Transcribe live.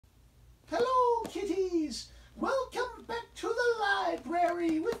kitties. Welcome back to the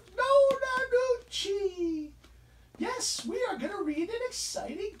library with Nona Nucci. Yes, we are going to read an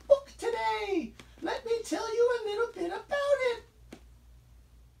exciting book today. Let me tell you a little bit about it.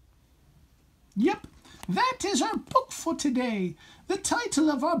 Yep, that is our book for today. The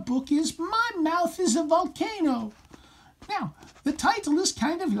title of our book is My Mouth is a Volcano. Now, the title is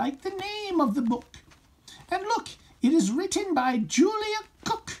kind of like the name of the book. And look, it is written by Julia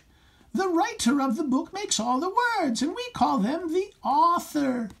Cook. The writer of the book makes all the words, and we call them the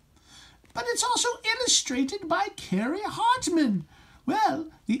author. But it's also illustrated by Carrie Hartman. Well,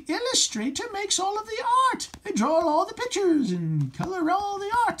 the illustrator makes all of the art. They draw all the pictures and color all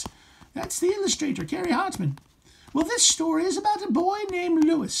the art. That's the illustrator, Carrie Hartman. Well, this story is about a boy named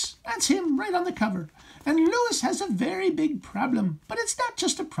Louis. That's him right on the cover. And Louis has a very big problem. But it's not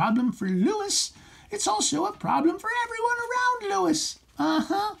just a problem for Louis. It's also a problem for everyone around Louis.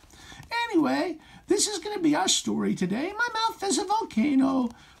 Anyway, this is going to be our story today. My Mouth is a Volcano,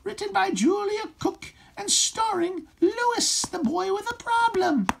 written by Julia Cook and starring Louis, the boy with a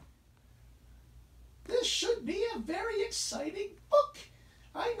problem. This should be a very exciting book.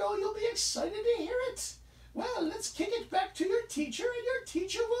 I know you'll be excited to hear it. Well, let's kick it back to your teacher, and your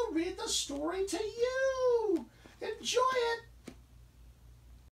teacher will read the story to you. Enjoy it.